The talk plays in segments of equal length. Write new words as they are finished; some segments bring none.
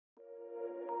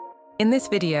In this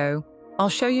video, I'll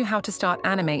show you how to start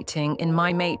animating in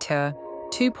Mine-imator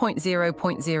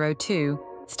 2.0.02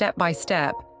 step by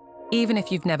step, even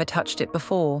if you've never touched it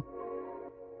before.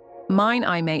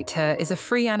 Mine-imator is a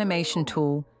free animation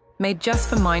tool made just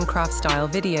for Minecraft-style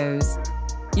videos.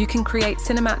 You can create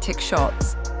cinematic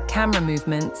shots, camera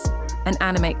movements, and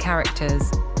animate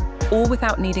characters, all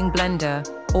without needing Blender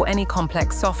or any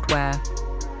complex software.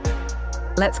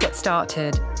 Let's get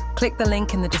started. Click the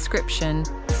link in the description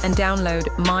and download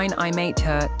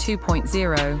Mine-imator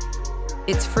 2.0.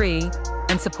 It's free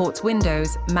and supports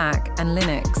Windows, Mac, and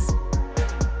Linux.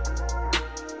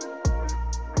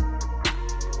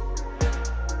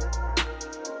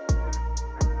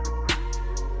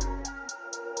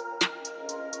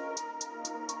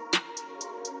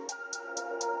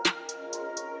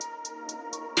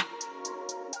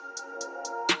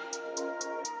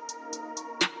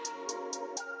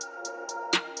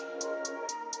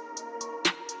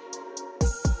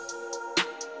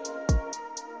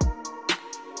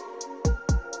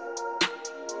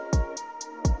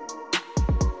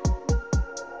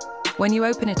 When you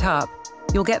open it up,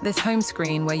 you'll get this home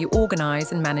screen where you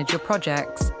organize and manage your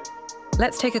projects.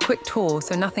 Let's take a quick tour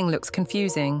so nothing looks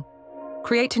confusing.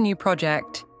 Create a new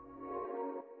project.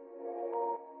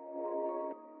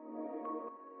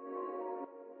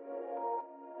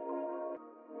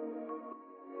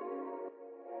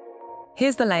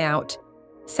 Here's the layout.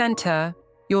 Center,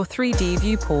 your 3D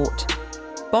viewport.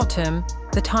 Bottom,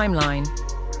 the timeline.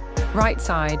 Right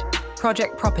side,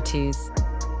 project properties.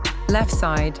 Left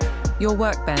side, your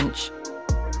workbench.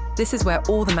 This is where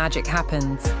all the magic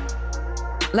happens.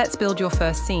 Let's build your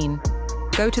first scene.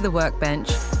 Go to the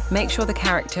workbench, make sure the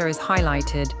character is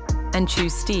highlighted, and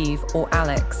choose Steve or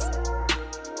Alex.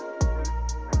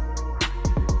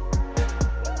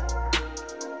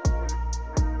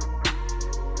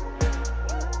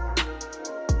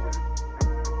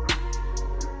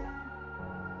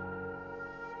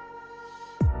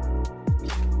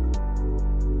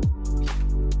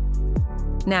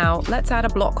 Now, let's add a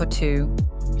block or two,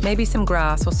 maybe some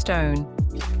grass or stone.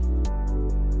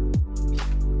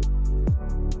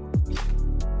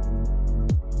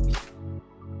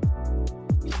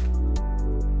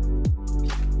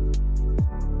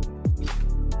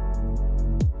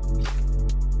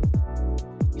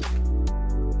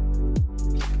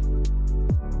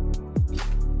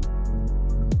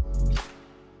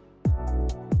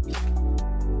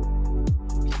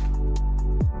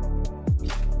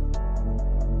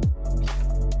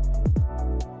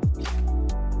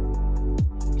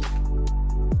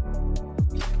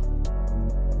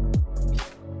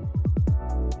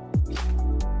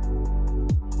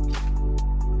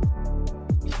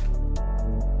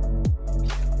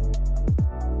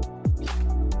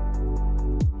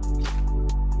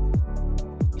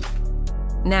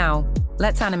 Now,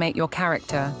 let's animate your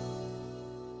character.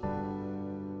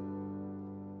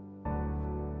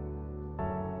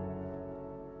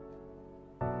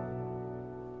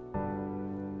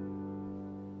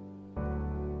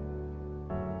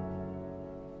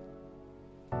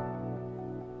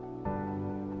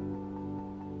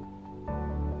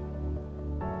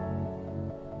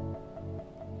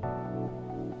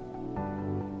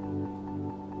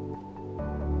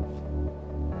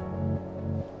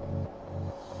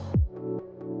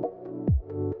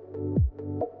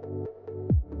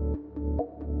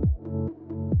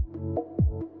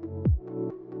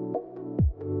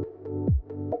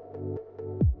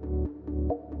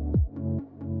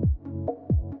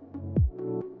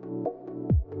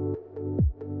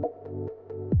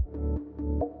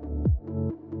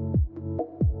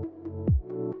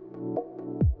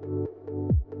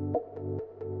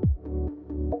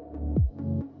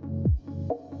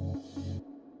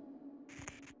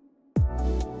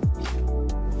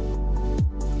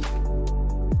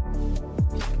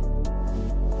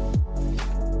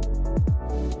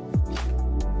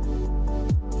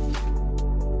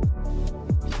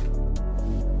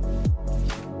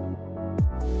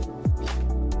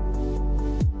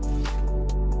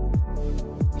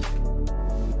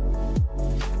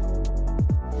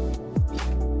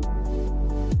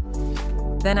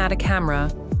 Then add a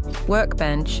camera,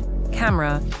 workbench,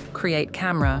 camera, create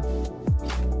camera.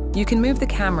 You can move the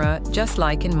camera just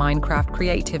like in Minecraft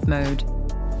creative mode.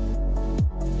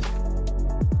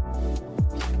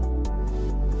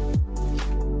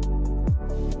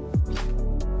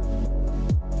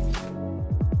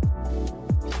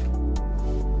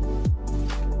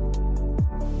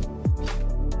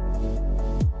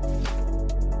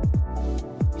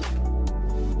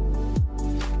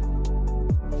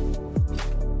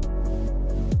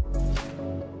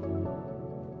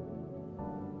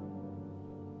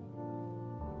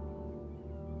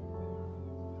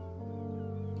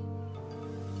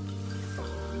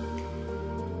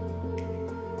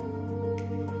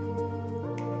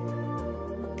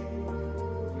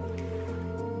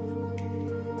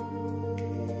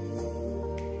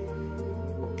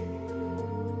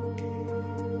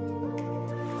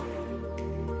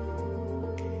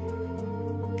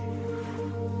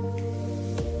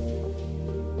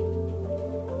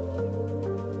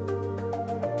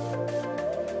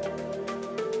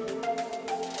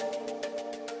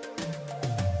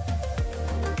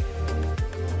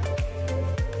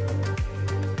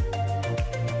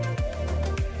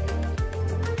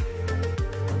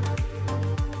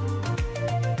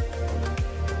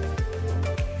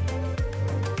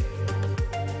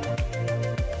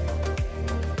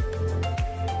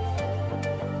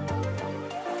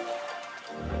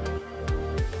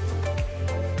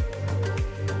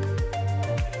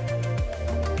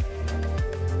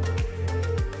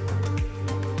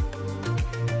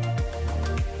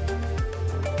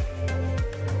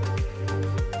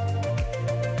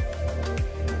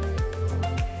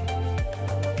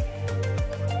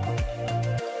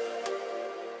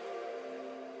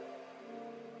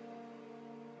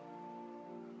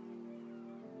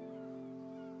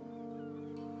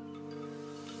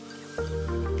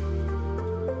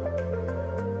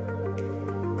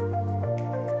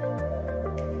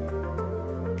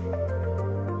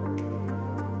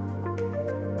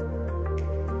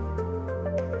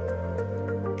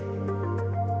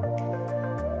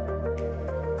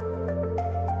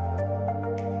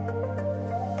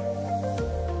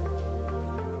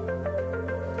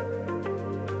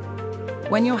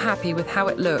 When you're happy with how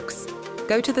it looks,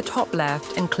 go to the top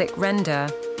left and click Render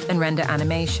and Render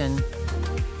Animation.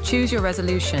 Choose your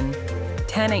resolution.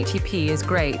 1080p is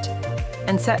great,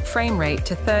 and set frame rate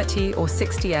to 30 or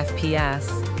 60 FPS.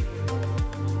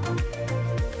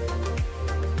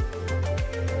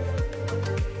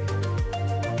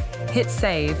 Hit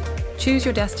Save, choose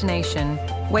your destination,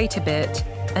 wait a bit,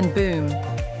 and boom,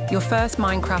 your first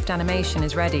Minecraft animation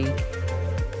is ready.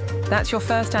 That's your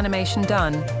first animation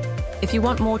done. If you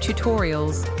want more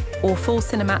tutorials or full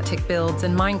cinematic builds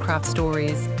and Minecraft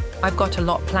stories, I've got a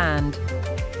lot planned.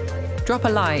 Drop a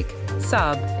like,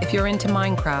 sub if you're into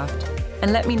Minecraft,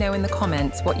 and let me know in the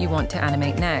comments what you want to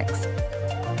animate next.